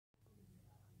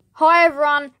Hi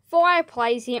everyone, Fire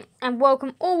Plays here, and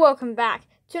welcome back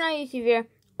to another YouTube video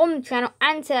on the channel.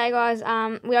 And today, guys,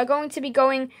 we are going to be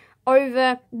going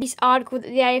over this article that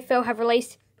the AFL have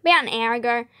released about an hour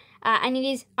ago, and it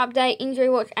is update, injury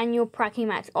watch, and your practice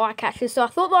match eye catchers. So I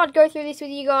thought that I'd go through this with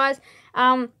you guys.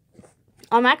 I'm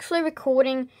actually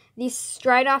recording this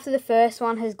straight after the first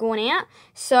one has gone out.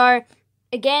 So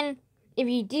again, if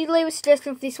you did leave a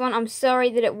suggestion for this one, I'm sorry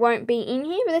that it won't be in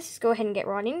here, but let's just go ahead and get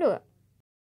right into it.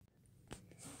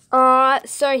 Alright,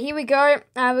 so here we go.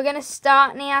 We're going to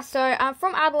start now. So,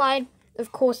 from Adelaide,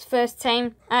 of course, first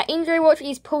team. Injury watch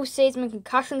is post-season and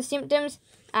concussion symptoms.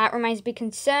 Remains a big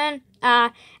concern.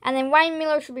 And then Wayne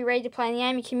Miller should be ready to play in the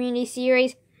AAMI Community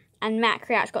Series. And Matt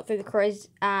Crouch got through the Crows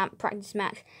practice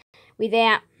match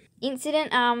without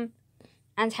incident.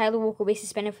 And Taylor Walker will be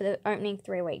suspended for the opening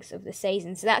 3 weeks of the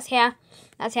season. So that's how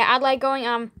Adelaide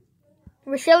going.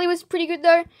 Rochelle was pretty good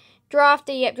though.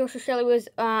 Drafty, yep, Josh Rochelle was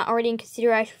already in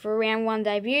consideration for a round 1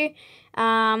 debut.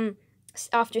 After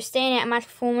a standout match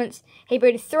performance, he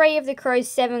booted 3 of the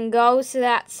Crows' 7 goals. So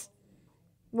that's,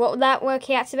 what would that work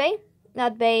out to be?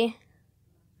 That'd be,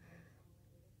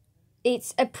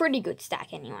 it's a pretty good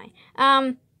stack anyway.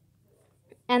 And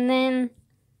then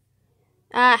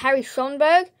Harry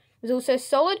Schonberg was also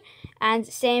solid, and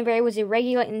Stanbury was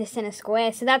irregular in the centre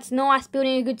square. So that's nice,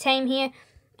 building a good team here.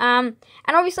 And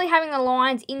obviously having the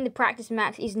Lions in the practice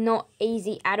match is not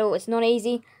easy at all. It's not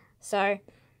easy. So,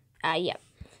 yeah.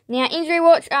 Now, injury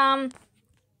watch. Dane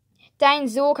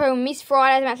Zorko missed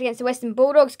Friday's match against the Western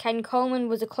Bulldogs. Caden Coleman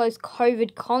was a close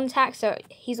COVID contact, so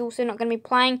he's also not going to be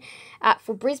playing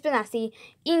for Brisbane. That's the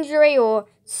injury or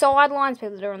sidelines,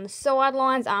 people that are on the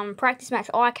sidelines. Practice match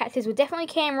eye catchers were definitely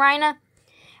Cam Rayner.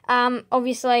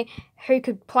 Obviously, who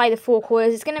could play the 4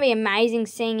 quarters. It's going to be amazing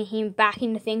seeing him back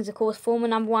into things, of course, former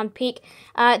 #1 pick.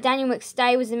 Daniel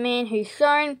McStay was the man who's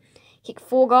shown, kicked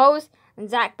 4 goals, and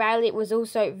Zach Bailey was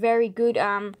also very good,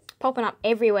 popping up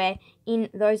everywhere in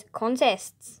those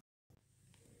contests.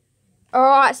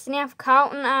 Alright, so now for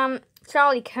Carlton,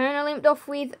 Charlie Kerner limped off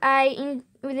with an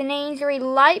injury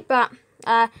late, but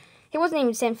he wasn't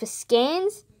even sent for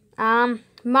scans.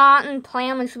 Martin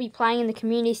Plowman should be playing in the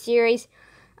Community Series.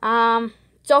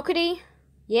 Doherty,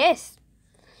 yes,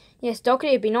 Doherty,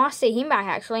 it'd be nice to see him back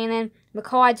actually. And then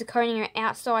Mackay, Zakonia,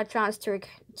 outside chance to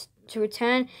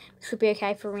return, should be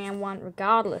okay for round 1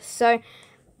 regardless. So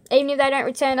even if they don't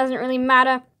return, it doesn't really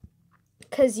matter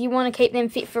because you want to keep them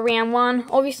fit for round 1.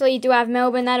 Obviously, you do have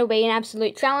Melbourne, that'll be an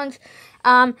absolute challenge.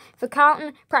 For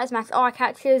Carlton, practice match eye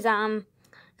catchers.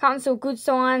 Carlton saw good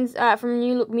signs from a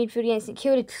new look midfield against St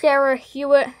Kilda, Chera,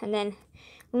 Hewitt, and then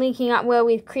linking up well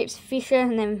with Cripps, Fisher,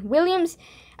 and then Williams.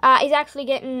 He's actually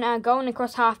getting going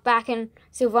across half back, and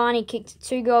Silvani kicked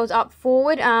 2 goals up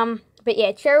forward. But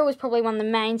yeah, Chera was probably one of the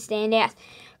main standouts.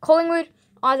 Collingwood,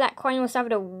 Isaac Quain will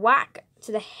suffer a whack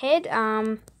to the head.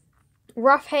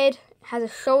 Roughhead has a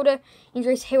shoulder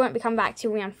injury, so he won't be coming back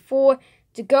till round 4.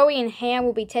 DeGoey and Howe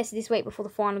will be tested this week before the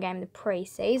final game of the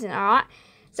pre-season. All right,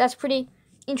 so that's pretty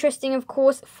interesting, of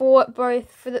course, for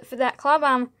both for that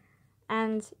club.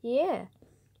 And yeah.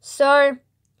 So,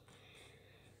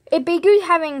 it'd be good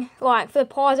having, like, for the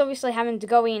Pies, obviously having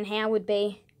DeGoey and Howe would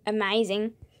be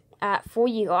amazing for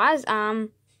you guys.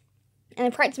 And the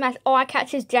practice match eye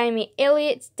catchers, Jamie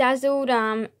Elliott's dazzled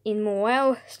in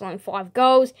Morwell, scoring 5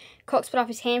 goals. Cox put up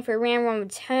his hand for a round 1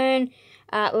 return.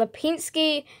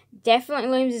 Lipinski definitely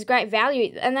looms as great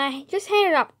value. And they just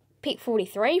handed up pick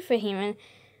 43 for him. And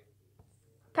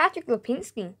Patrick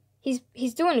Lipinski,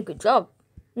 he's doing a good job.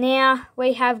 Now,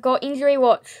 we have got injury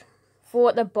watch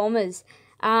for the Bombers.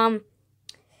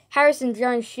 Harrison,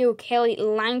 Jones, Shield, Kelly,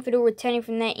 Langford all returning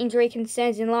from their injury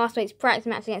concerns in last week's practice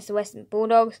match against the Western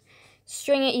Bulldogs.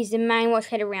 Stringer is the main watch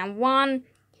head of round 1.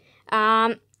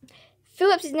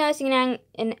 Phillips is nursing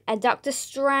an adductor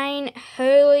strain.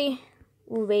 Hurley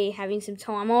will be having some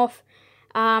time off.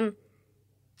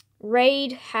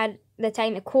 Reid they're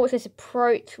taking a cautious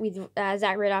approach with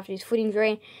Zach Reid after his foot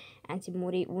injury. And Tim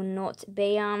Woody will not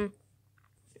be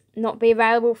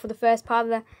available for the first part of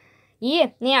the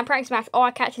year. Now, practice match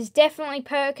eye catchers, definitely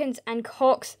Perkins and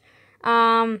Cox.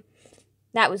 That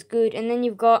was good. And then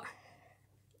you've got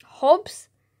Hobbs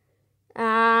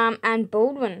and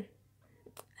Baldwin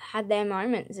had their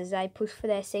moments as they pushed for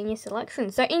their senior selection.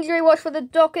 So injury watch for the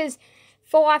Dockers.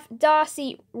 Fife,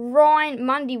 Darcy, Ryan,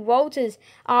 Mundy, Walters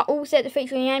are all set to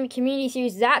feature in the AAMI Community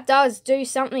Series. That does do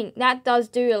something. That does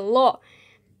do a lot.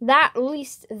 That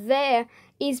list there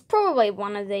is probably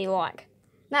one of the,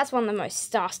 that's one of the most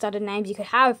star-studded names you could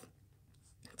have.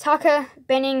 Tucker,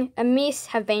 Benning, Amiss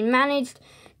have been managed.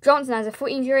 Johnson has a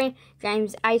foot injury.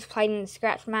 James H played in the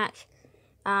scratch match.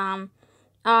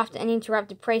 after an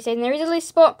interrupted preseason. There is a list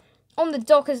spot on the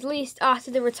Dockers list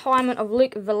after the retirement of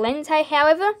Luke Valente,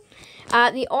 however.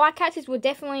 The eye-catchers were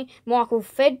definitely Michael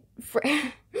Frederick,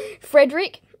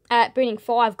 booting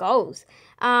 5 goals.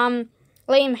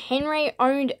 Liam Henry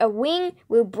owned a wing.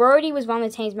 Will Brodie was one of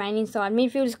the team's main inside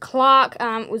midfielders. Clark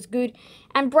was good.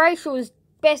 And Brayshaw was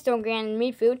best on ground in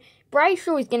midfield.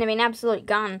 Brayshaw is going to be an absolute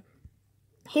gun.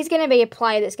 He's going to be a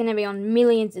player that's going to be on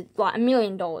millions, like $1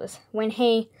 million when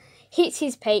he hits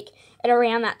his peak at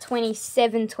around that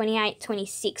 27, 28,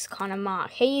 26 kind of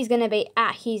mark. He is going to be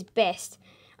at his best.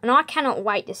 And I cannot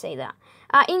wait to see that.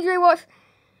 Injury watch.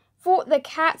 For the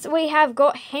Cats, we have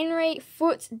got Henry,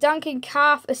 Foots, Duncan,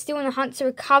 Calf are still in the hunt to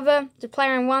recover to play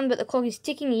round 1, but the clock is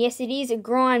ticking. Yes, it is.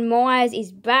 Brian Myers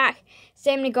is back.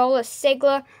 Sam Nigola,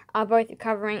 Segler are both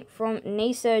recovering from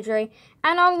knee surgery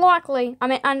and are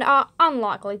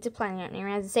unlikely to play in the opening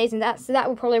rounds of the season. So that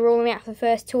will probably rule them out for the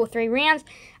first 2 or 3 rounds.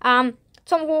 Tom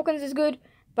Hawkins is good,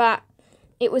 but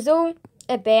it was all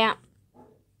about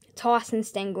Tyson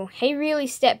Stengel. He really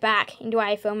stepped back into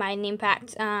AFL, made an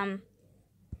impact.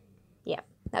 Yeah,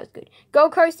 that was good.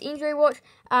 Gold Coast injury watch.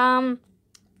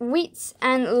 Witts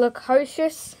and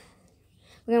Lukosius.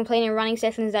 We're going to play in a running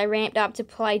session as they ramped up to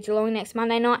play Geelong next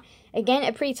Monday night. Again,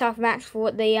 a pretty tough match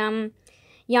for the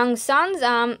young Suns,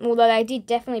 although they did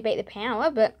definitely beat the Power,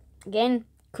 but again,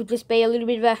 could just be a little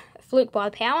bit of a fluke by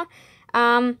the Power.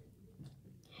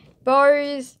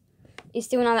 Bowes is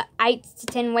still another 8 to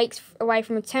 10 weeks away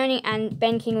from returning, and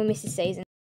Ben King will miss the season.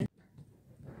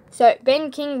 So,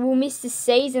 Ben King will miss the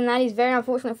season. That is very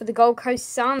unfortunate for the Gold Coast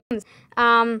Suns.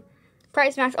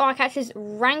 Practice match eye catchers.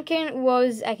 Rankin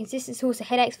was a consistent source of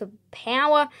headaches for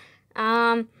Power.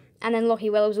 And then Lockie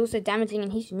Weller was also damaging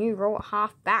in his new role at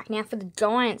half back. Now for the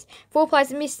Giants. 4 players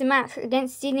that missed the match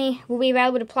against Sydney will be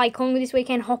available to play Collingwood this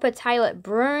weekend. Hopper, Taylor,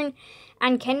 Broon,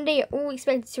 and Kennedy are all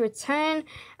expected to return.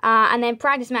 And then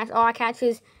practice match eye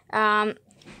catchers.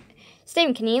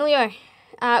 Stephen Cornelio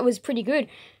was pretty good.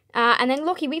 And then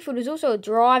Lockie Whitfield was also a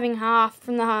driving half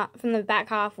from the back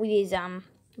half with his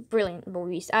brilliant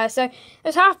ball use. So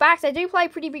those half backs, they do play a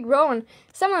pretty big role, and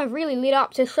some of them have really lit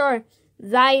up to show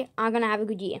they are going to have a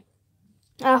good year.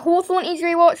 Hawthorn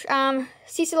injury watch.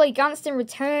 Cicely Gunston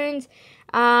returns,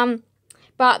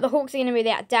 but the Hawks are going to be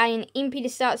without Dalian Impey to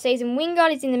start the season.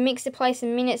 Wingard is in the mix to play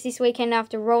some minutes this weekend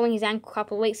after rolling his ankle a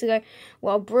couple of weeks ago,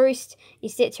 while Bruce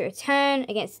is set to return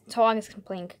against the Tigers,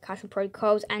 completing concussion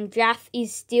protocols, and Jaff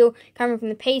is still coming from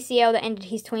the PCL that ended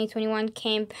his 2021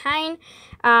 campaign,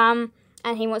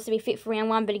 and he wants to be fit for round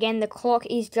 1, but again, the clock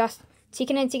is just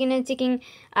ticking and ticking and ticking.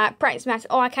 Practice match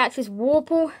eye catchers.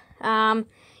 Warple.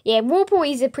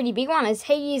 Warple is a pretty big one, as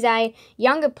he is a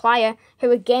younger player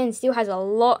who, again, still has a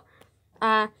lot,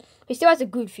 who still has a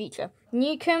good future.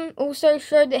 Newcomb also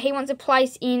showed that he wants a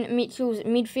place in Mitchell's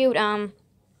midfield,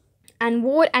 and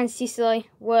Ward and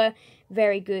Sicily were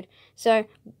very good. So,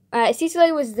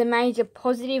 Sicily was the major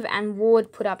positive, and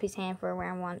Ward put up his hand for a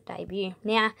round 1 debut.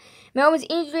 Now, Melbourne's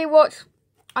injury watch,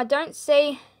 I don't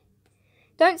see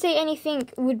anything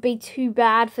would be too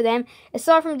bad for them.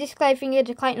 Aside from a dislocated finger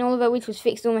to Clayton Oliver, which was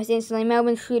fixed almost instantly,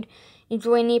 Melbourne should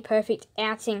enjoy a near-perfect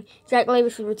outing. Jake Lever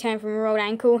should return from a rolled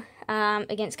ankle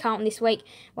against Carlton this week,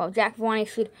 while Jack Viney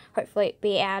should hopefully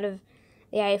be out of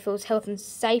the AFL's health and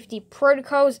safety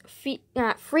protocols.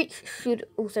 Fritsch should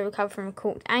also recover from a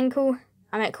corked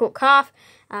calf.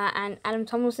 And Adam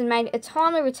Tomlinson made a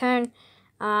timely return.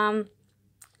 And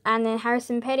then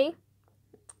Harrison Petty.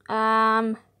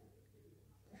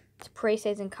 It's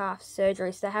pre-season calf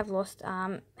surgery, so they have lost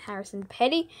Harrison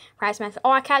Petty. Practice match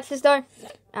eye catchers though.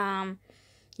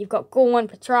 You've got Gorn,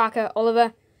 Petrarca,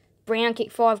 Oliver, Brown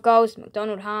kicked 5 goals,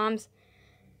 McDonald, Harms.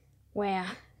 Wow,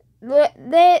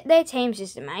 their team's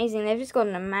just amazing. They've just got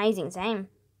an amazing team.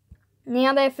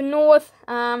 Now there for North,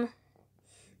 their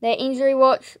injury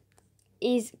watch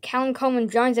is Callum Coleman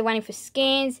Jones. They're waiting for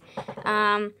scans.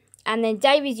 And then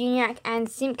Davies, Uniac, and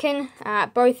Simpkin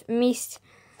both missed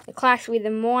the clash with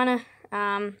the minor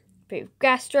bit of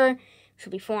gastro.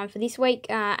 Should be fine for this week.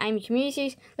 AAMI Community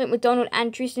Series. Luke McDonald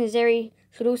and Tristan Azeri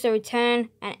should also return,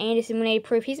 and Anderson will need to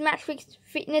prove his match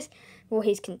fitness before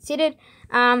he's considered.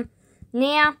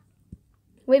 Now,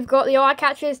 we've got the eye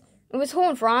catchers. It was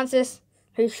Horn Francis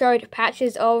who showed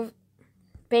patches of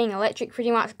being electric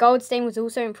pretty much. Goldstein was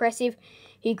also impressive.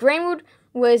 Hugh Greenwood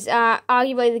was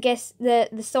arguably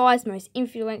the side's most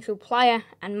influential player,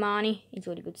 and Marnie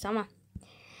enjoyed a good summer.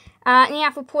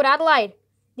 Now for Port Adelaide,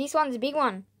 this one's a big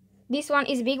one. This one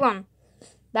is a big one.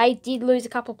 They did lose a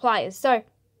couple of players. So,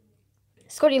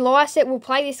 Scotty Lysett will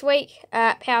play this week.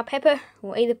 Power Pepper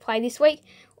will either play this week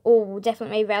or will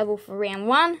definitely be available for round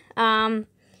 1.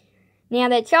 Now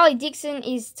that Charlie Dixon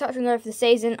is touch and go for the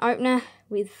season opener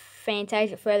with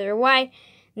Fantasia further away.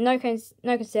 No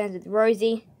concerns with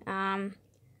Rosie. Bergman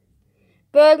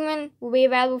will be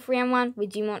available for round 1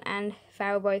 with Dumont and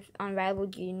Farrell both unavailable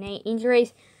due to knee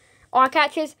injuries. Eye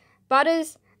catchers,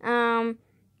 Butters.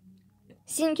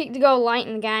 Sin kicked the goal late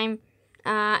in the game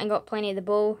and got plenty of the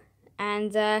ball.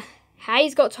 And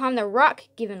Hayes got time to ruck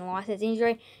given a licence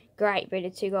injury. Great,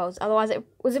 beat 2 goals. Otherwise, it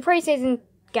was a pre-season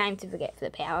game to forget for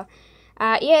the Power.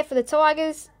 For the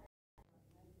Tigers.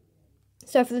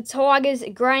 So for the Tigers,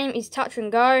 Graham is touch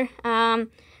and go.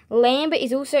 Lambert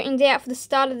is also in doubt for the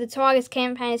start of the Tigers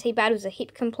campaign as he battles a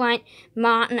hip complaint.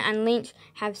 Martin and Lynch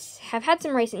have had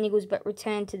some recent niggles but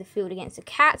returned to the field against the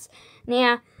Cats.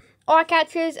 Now, eye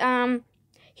catchers,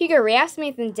 Hugo Rouse,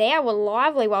 Smith and Dow were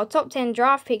lively while top 10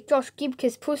 draft pick Josh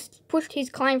Gibcus pushed his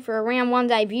claim for a round 1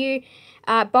 debut.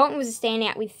 Bolton was a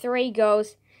standout with 3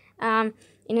 goals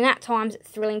in an at times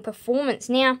thrilling performance.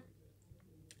 Now,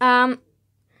 I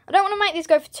don't want to make this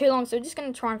go for too long, so we're just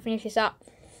going to try and finish this up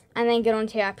and then get on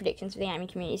to our predictions for the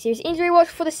AAMI Community Series. Injury watch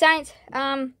for the Saints.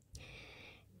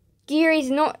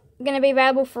 Geary's not going to be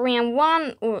available for round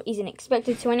 1, or isn't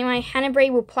expected to anyway. Hanbury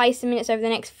will play some minutes over the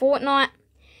next fortnight.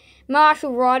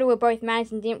 Marshall, Ryder were both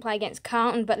managed and didn't play against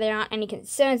Carlton, but there aren't any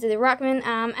concerns with the ruckman.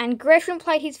 And Gresham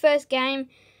played his first game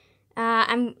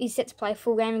and is set to play a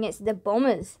full game against the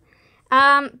Bombers.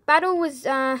 Battle was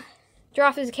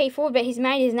drafted as a key forward, but he's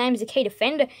made his name as a key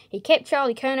defender. He kept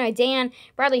Charlie Curnow down.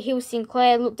 Bradley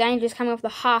Hill-Sinclair looked dangerous coming off the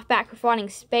half-back, providing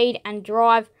speed and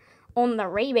drive on the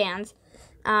rebounds,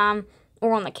 or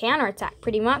on the counter-attack,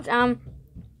 pretty much.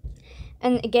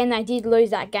 And again, they did lose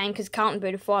that game because Carlton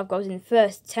booted 5 goals in the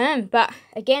first term. But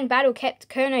again, Battle kept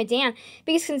Curnow down.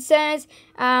 Biggest concerns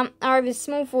are over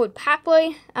small forward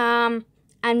Papley, and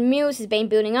Mills has been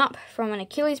building up from an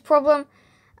Achilles problem.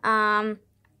 And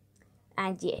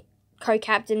yeah,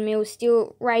 co-captain Mills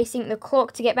still racing the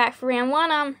clock to get back for round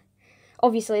 1.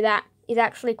 Obviously that is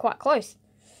actually quite close.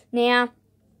 Now,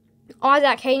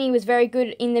 Isaac Heaney was very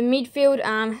good in the midfield,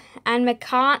 and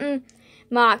McCartan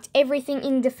marked everything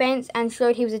in defence and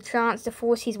showed he was a chance to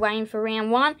force his way in for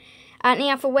round 1.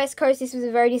 Now for West Coast, this was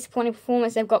a very disappointing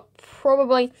performance. They've got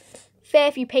probably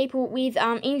fair few people with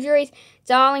injuries.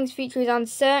 Darling's future is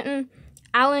uncertain.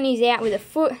 Allen is out with a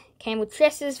foot. Campbell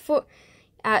Chester's foot.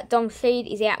 Dom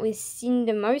Sheed is out with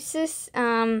syndesmosis.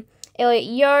 Elliot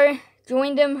Yeo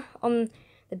joined him on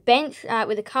the bench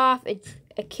with a calf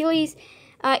Achilles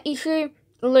issue.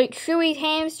 Luke Shuey's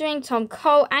hamstring. Tom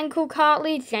Cole ankle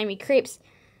cartilage. Jamie Cripps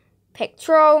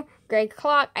pectoral. Greg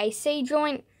Clark AC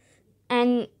joint.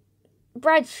 And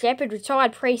Brad Shepherd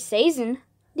retired pre-season.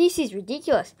 This is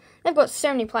ridiculous. They've got so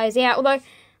many players out. Although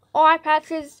eye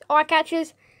catchers,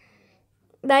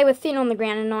 they were thin on the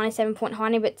ground in 97-point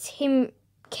Heine, but Tim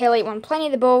Kelly won plenty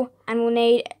of the ball and will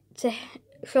need to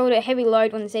shoulder a heavy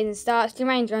load when the season starts.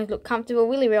 Jermaine Jones looked comfortable.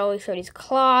 Willie Rioli showed his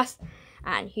class.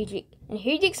 And Hugh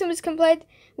Dixon was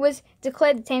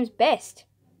declared the team's best.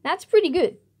 That's pretty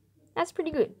good.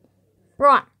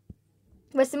 Right.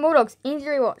 Western Bulldogs,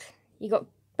 injury watch. You got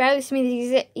Bailey Smith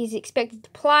is expected to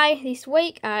play this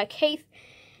week. Keith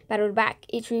battled back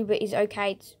issue, but is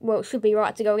okay. Should be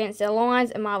right to go against the Lions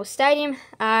at Marvel Stadium.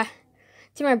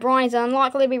 Tim O'Brien is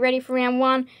unlikely to be ready for round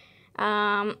 1.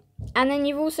 And then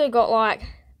you've also got like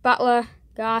Butler,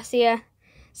 Garcia,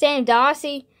 Sam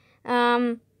Darcy.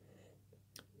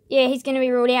 He's going to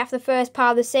be ruled out for the first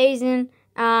part of the season.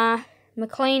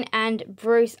 McLean and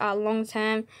Bruce are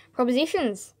long-term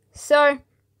propositions. So,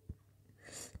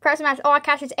 perhaps match eye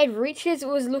catchers. Ed Richards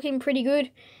was looking pretty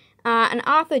good. And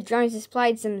Arthur Jones has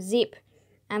played some zip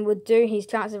and would do his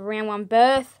chance of round 1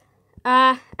 berth.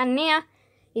 And now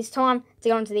it's time to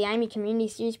go on to the AAMI Community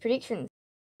Series predictions.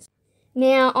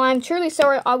 Now, I'm truly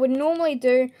sorry. I would normally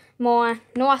do my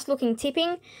nice-looking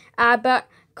tipping, but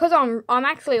because I'm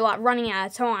actually like running out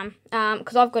of time,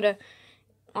 because I've got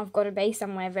to be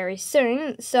somewhere very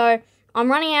soon, so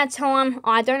I'm running out of time.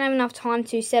 I don't have enough time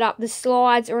to set up the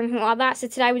slides or anything like that. So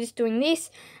today we're just doing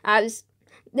this. There's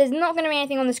not going to be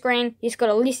anything on the screen. You just got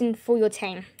to listen for your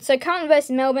team. So Carlton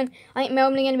versus Melbourne. I think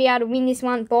Melbourne are going to be able to win this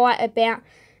one by about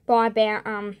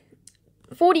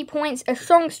 40 points. A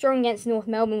strong against North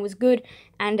Melbourne was good,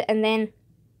 and then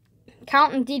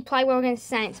Carlton did play well against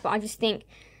the Saints, but I just think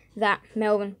that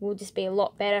Melbourne will just be a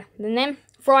lot better than them.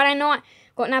 Friday night,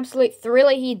 got an absolute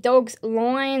thriller here. Dogs,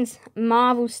 Lions,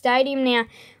 Marvel Stadium. Now,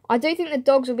 I do think the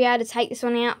Dogs will be able to take this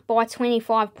one out by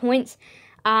 25 points.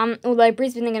 Although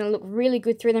Brisbane are going to look really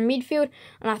good through the midfield.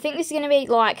 And I think this is going to be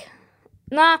like...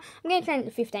 I'm going to change it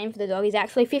to 15 for the Doggies,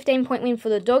 actually. 15-point win for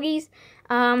the Doggies.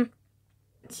 So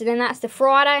then that's the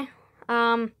Friday.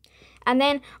 And And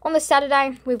then on the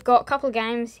Saturday, we've got a couple of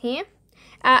games here.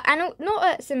 And not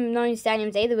at some known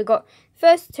stadiums either. We've got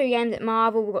first 2 games at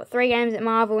Marvel, we've got 3 games at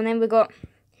Marvel, and then we've got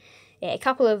a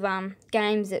couple of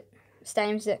games at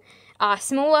stadiums that are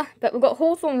smaller. But we've got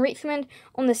Hawthorn Richmond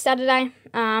on the Saturday,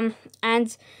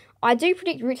 and I do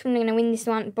predict Richmond are going to win this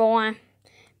one by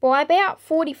about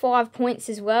 45 points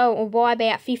as well, or by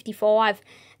about 55.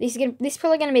 This is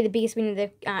probably going to be the biggest win of the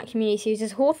Community Series,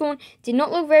 as Hawthorn did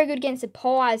not look very good against the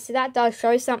Pies, so that does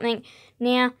show something.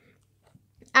 Now,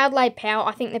 Adelaide Power,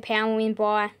 I think the Power will win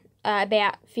by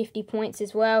about 50 points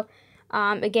as well.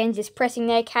 Again, just pressing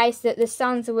their case that the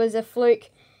Suns was a fluke,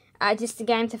 just a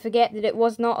game to forget that it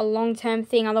was not a long-term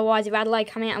thing. Otherwise, if Adelaide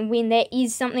come out and win, there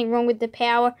is something wrong with the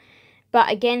Power. But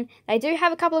again, they do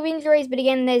have a couple of injuries, but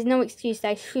again, there's no excuse.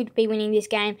 They should be winning this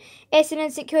game.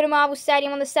 Essendon, St Kilda Marvel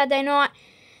Stadium on the Saturday night.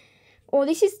 Oh,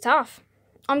 this is tough.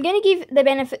 I'm going to give the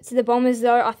benefit to the Bombers,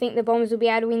 though. I think the Bombers will be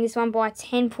able to win this one by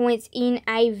 10 points in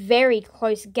a very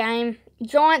close game.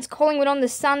 Giants, Collingwood on the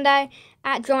Sunday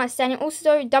at Giants Stadium.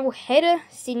 Also, double header,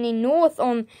 Sydney North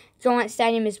on Giants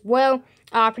Stadium as well.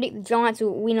 I predict the Giants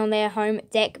will win on their home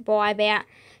deck by about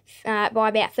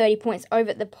 30 points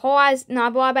over the Pies.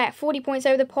 No, by about 40 points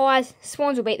over the Pies.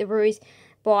 Swans will beat the Roos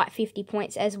by 50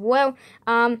 points as well.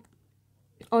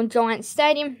 On Giants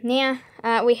Stadium. Now,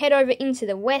 we head over into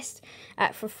the West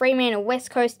for Fremantle West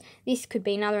Coast. This could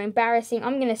be another embarrassing.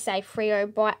 I'm going to say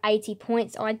Freo by 80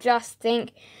 points. I just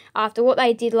think after what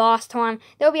they did last time,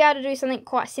 they'll be able to do something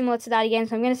quite similar to that again.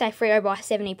 So I'm going to say Freo by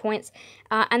 70 points.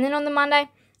 And then on the Monday,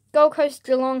 Gold Coast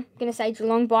Geelong. I'm going to say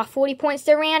Geelong by 40 points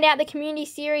to round out the Community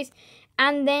Series.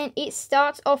 And then it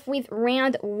starts off with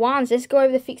round 1. So let's go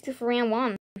over the fixture for round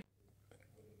 1.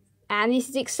 And this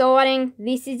is exciting.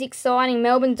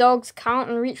 Melbourne Dogs,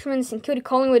 Carlton Richmond, St Kilda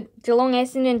Collingwood, Geelong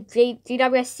Essendon,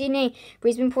 GWS Sydney,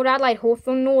 Brisbane Port Adelaide,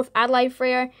 Hawthorn North, Adelaide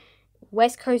Freo,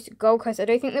 West Coast, Gold Coast. I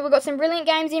do think that we've got some brilliant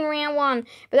games in round 1.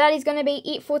 But that is going to be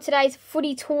it for today's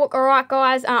Footy Talk. Alright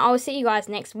guys, I will see you guys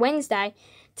next Wednesday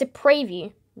to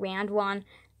preview round 1.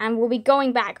 And we'll be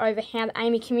going back over how the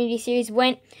AAMI Community Series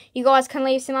went. You guys can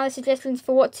leave some other suggestions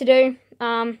for what to do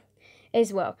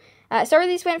as well. Sorry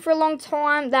this went for a long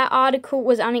time. That article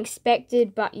was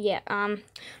unexpected, but yeah. Hope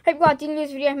you guys did enjoy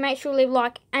this video. Make sure to leave a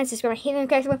like and subscribe. Hit the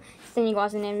notification bell. See you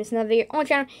guys and never miss another video on the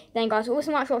channel. Thank you guys all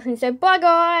so much for watching. So bye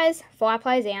guys. Fire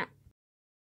plays out.